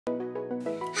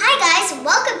Hi guys,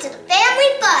 welcome to the Family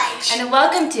Fudge. And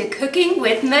welcome to Cooking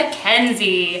with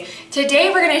McKenzie.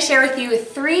 Today we're going to share with you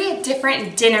 3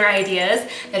 different dinner ideas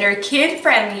that are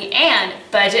kid-friendly and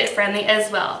budget-friendly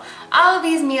as well. All of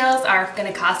these meals are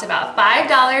going to cost about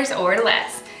 $5 or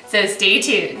less, so stay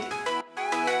tuned.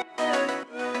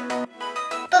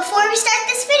 Before we start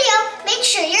this video, make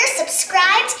sure you're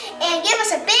subscribed and give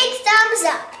us a big thumbs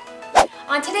up.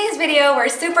 On today's video, we're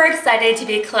super excited to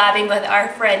be collabing with our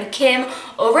friend Kim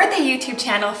over at the YouTube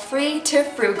channel Free to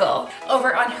Frugal.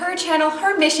 Over on her channel,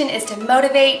 her mission is to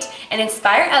motivate and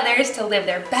inspire others to live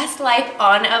their best life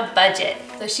on a budget.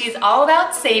 So she's all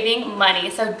about saving money,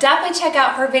 so definitely check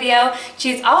out her video.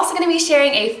 She's also going to be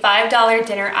sharing a $5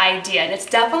 dinner idea, and it's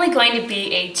definitely going to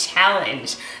be a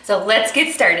challenge. So let's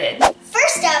get started.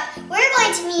 First up, we're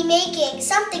going to be making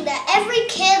something that every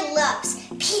kid loves.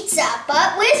 Pizza,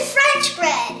 but with French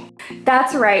bread.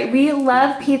 That's right, we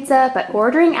love pizza, but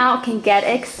ordering out can get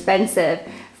expensive.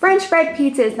 French bread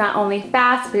pizza is not only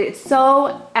fast, but it's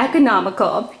so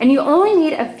economical, and you only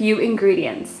need a few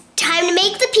ingredients. Time to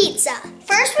make the pizza.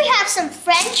 First we have some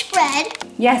French bread.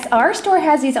 Yes, our store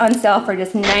has these on sale for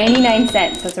just 99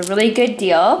 cents, so it's a really good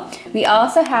deal. We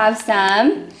also have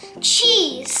some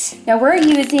cheese. Now we're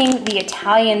using the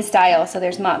Italian style, so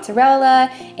there's mozzarella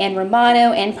and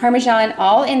Romano and Parmesan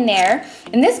all in there.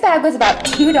 And this bag was about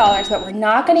 $2, but we're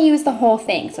not going to use the whole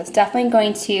thing, so it's definitely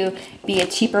going to be a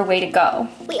cheaper way to go.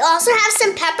 We also have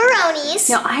some pepperonis.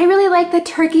 Now I really like the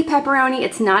turkey pepperoni.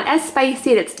 It's not as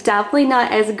spicy, it's definitely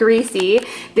not as greasy.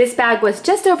 This bag was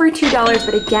just over $2,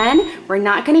 but again, we're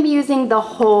not going to be using the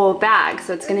whole bag,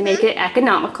 so it's going to make it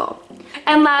economical.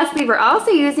 And lastly, we're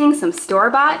also using some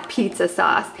store-bought pizza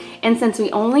sauce. And since we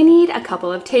only need a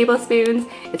couple of tablespoons,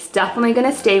 it's definitely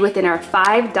gonna stay within our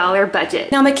 $5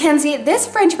 budget. Now McKenzie, this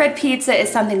French bread pizza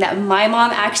is something that my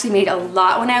mom actually made a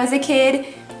lot when I was a kid,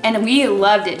 and we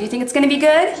loved it. Do you think it's gonna be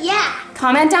good? Yeah.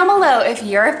 Comment down below if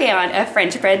you're a fan of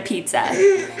French bread pizza.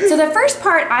 So the first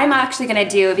part I'm actually gonna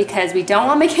do, because we don't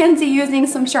want McKenzie using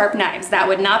some sharp knives. That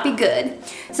would not be good.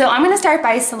 So I'm gonna start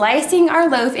by slicing our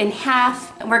loaf in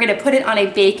half, and we're gonna put it on a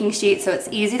baking sheet so it's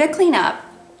easy to clean up.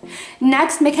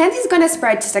 Next, McKenzie's gonna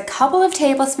spread just a couple of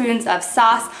tablespoons of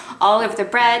sauce all over the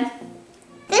bread.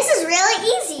 This is really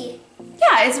easy.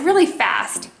 Yeah, it's really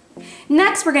fast.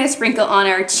 Next, we're gonna sprinkle on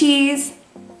our cheese.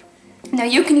 Now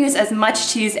you can use as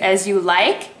much cheese as you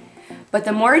like, but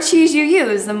the more cheese you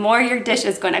use, the more your dish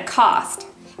is going to cost.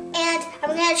 And I'm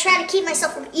going to try to keep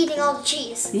myself from eating all the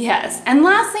cheese. Yes, and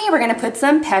lastly, we're going to put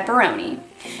some pepperoni.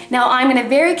 Now I'm going to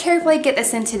very carefully get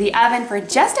this into the oven for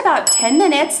just about 10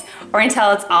 minutes or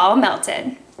until it's all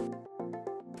melted.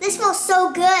 This smells so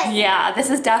good. Yeah, this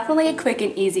is definitely a quick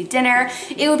and easy dinner.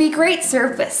 It would be great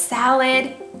served with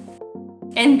salad.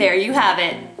 And there you have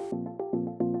it.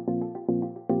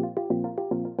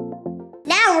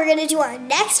 Now we're gonna do our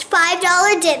next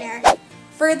 $5 dinner.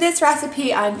 For this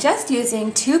recipe, I'm just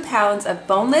using 2 pounds of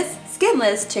boneless,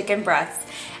 skinless chicken breasts.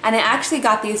 And I actually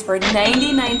got these for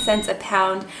 99 cents a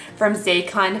pound from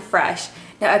Zaycon Fresh.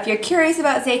 Now, if you're curious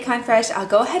about Zaycon Fresh, I'll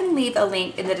go ahead and leave a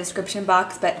link in the description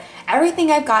box, but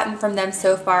everything I've gotten from them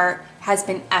so far has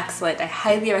been excellent. I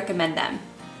highly recommend them.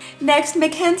 Next,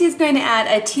 Mackenzie is going to add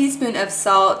a teaspoon of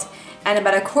salt and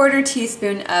about a 1/4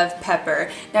 teaspoon of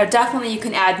pepper. Now definitely you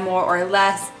can add more or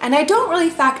less, and I don't really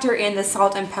factor in the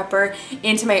salt and pepper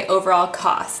into my overall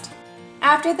cost.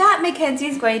 After that, Mackenzie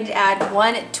is going to add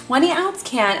 1 20-ounce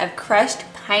can of crushed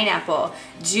pineapple,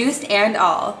 juice and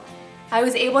all. I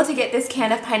was able to get this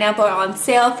can of pineapple on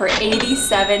sale for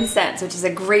 87 cents, which is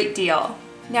a great deal.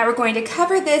 Now we're going to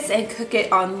cover this and cook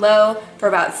it on low for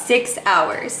about 6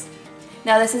 hours.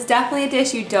 Now this is definitely a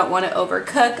dish you don't want to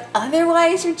overcook,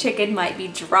 otherwise your chicken might be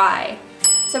dry.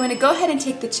 So I'm going to go ahead and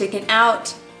take the chicken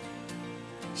out,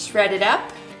 shred it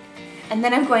up, and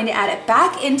then I'm going to add it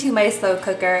back into my slow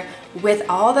cooker with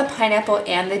all the pineapple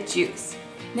and the juice.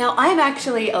 Now I'm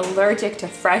actually allergic to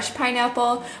fresh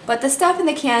pineapple, but the stuff in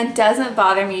the can doesn't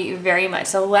bother me very much,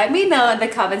 so let me know in the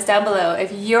comments down below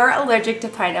if you're allergic to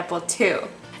pineapple too.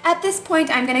 At this point,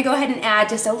 I'm going to go ahead and add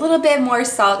just a little bit more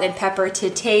salt and pepper to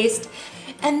taste.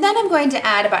 And then I'm going to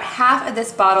add about half of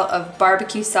this bottle of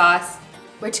barbecue sauce,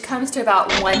 which comes to about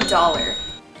 $1.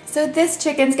 So this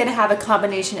chicken's going to have a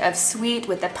combination of sweet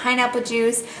with the pineapple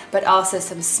juice, but also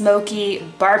some smoky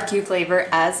barbecue flavor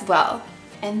as well.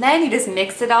 And then you just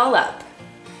mix it all up.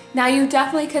 Now you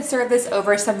definitely could serve this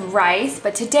over some rice,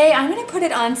 but today I'm going to put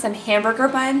it on some hamburger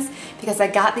buns because I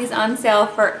got these on sale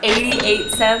for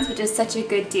 88 cents, which is such a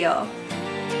good deal.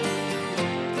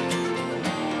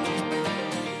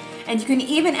 And you can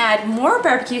even add more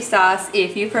barbecue sauce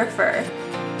if you prefer.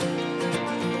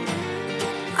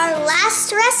 Our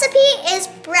last recipe is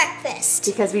breakfast.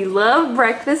 Because we love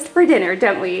breakfast for dinner,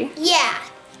 don't we? Yeah.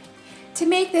 To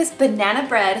make this banana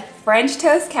bread French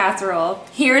toast casserole,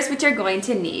 here's what you're going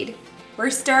to need. We're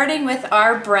starting with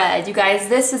our bread. You guys,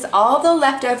 this is all the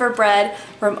leftover bread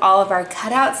from all of our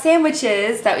cutout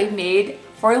sandwiches that we made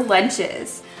for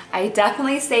lunches. I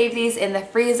definitely save these in the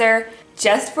freezer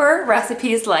just for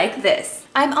recipes like this.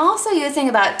 I'm also using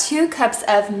about 2 cups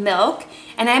of milk,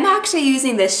 and I'm actually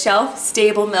using the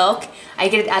shelf-stable milk. I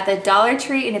get it at the Dollar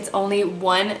Tree and it's only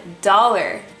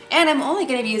 $1. And I'm only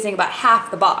gonna be using about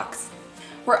half the box.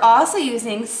 We're also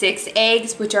using 6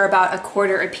 eggs, which are about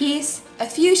 1/4 a piece, a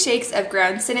few shakes of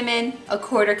ground cinnamon,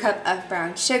 1/4 cup of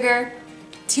brown sugar,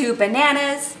 2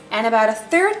 bananas, and about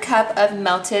 1/3 cup of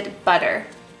melted butter.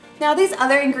 Now these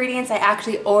other ingredients I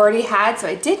actually already had, so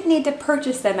I didn't need to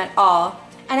purchase them at all.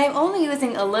 And I'm only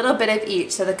using a little bit of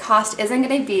each, so the cost isn't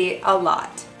gonna be a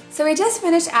lot. So we just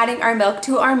finished adding our milk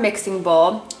to our mixing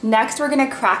bowl. Next we're gonna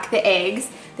crack the eggs.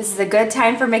 This is a good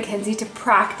time for McKenzie to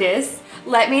practice.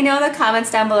 Let me know in the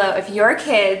comments down below if your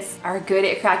kids are good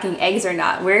at cracking eggs or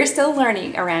not. We're still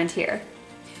learning around here.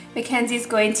 McKenzie's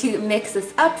going to mix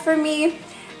this up for me.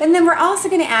 And then we're also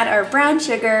gonna add our brown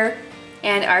sugar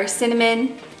and our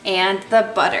cinnamon and the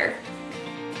butter.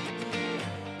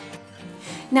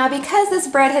 Now because this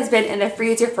bread has been in the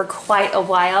freezer for quite a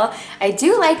while, I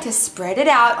do like to spread it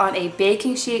out on a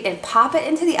baking sheet and pop it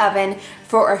into the oven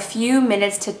for a few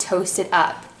minutes to toast it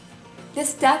up.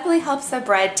 This definitely helps the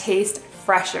bread taste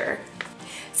fresher.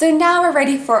 So now we're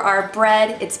ready for our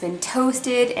bread. It's been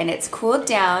toasted and it's cooled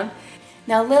down.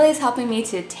 Now Lily's helping me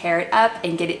to tear it up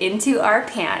and get it into our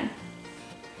pan.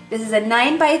 This is a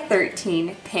 9 by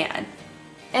 13 pan.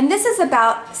 And this is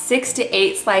about 6 to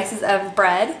 8 slices of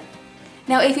bread.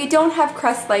 Now if you don't have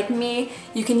crust like me,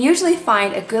 you can usually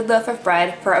find a good loaf of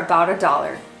bread for about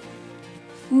 $1.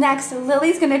 Next,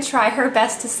 Lily's gonna try her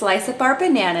best to slice up our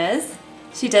bananas.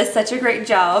 She does such a great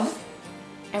job.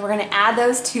 And we're gonna add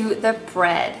those to the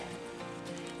bread.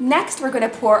 Next, we're gonna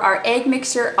pour our egg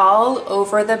mixture all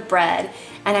over the bread.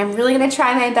 And I'm really gonna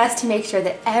try my best to make sure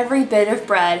that every bit of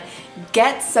bread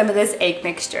gets some of this egg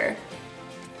mixture.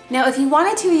 Now if you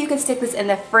wanted to, you could stick this in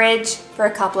the fridge for a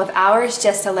couple of hours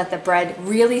just to let the bread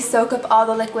really soak up all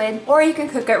the liquid, or you can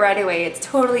cook it right away. It's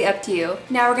totally up to you.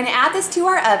 Now we're gonna add this to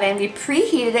our oven. We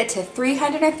preheated it to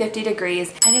 350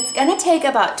 degrees and it's gonna take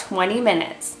about 20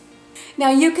 minutes. Now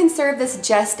you can serve this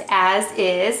just as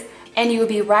is and you will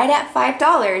be right at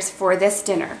 $5 for this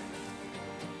dinner.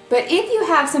 But if you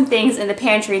have some things in the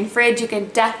pantry and fridge, you can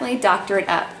definitely doctor it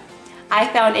up. I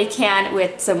found a can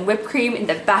with some whipped cream in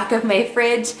the back of my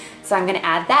fridge, so I'm gonna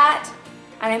add that.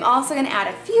 And I'm also gonna add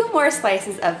a few more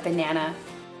slices of banana.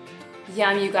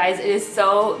 Yum, you guys, it is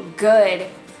so good.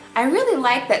 I really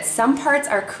like that some parts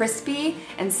are crispy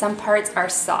and some parts are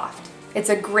soft. It's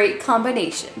a great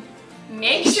combination.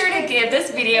 Make sure to give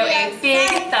this video a big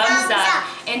thumbs up.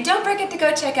 And don't forget to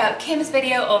go check out Kim's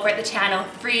video over at the channel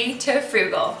Free to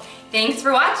Frugal. Thanks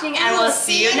for watching and we'll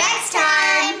see you next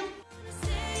time.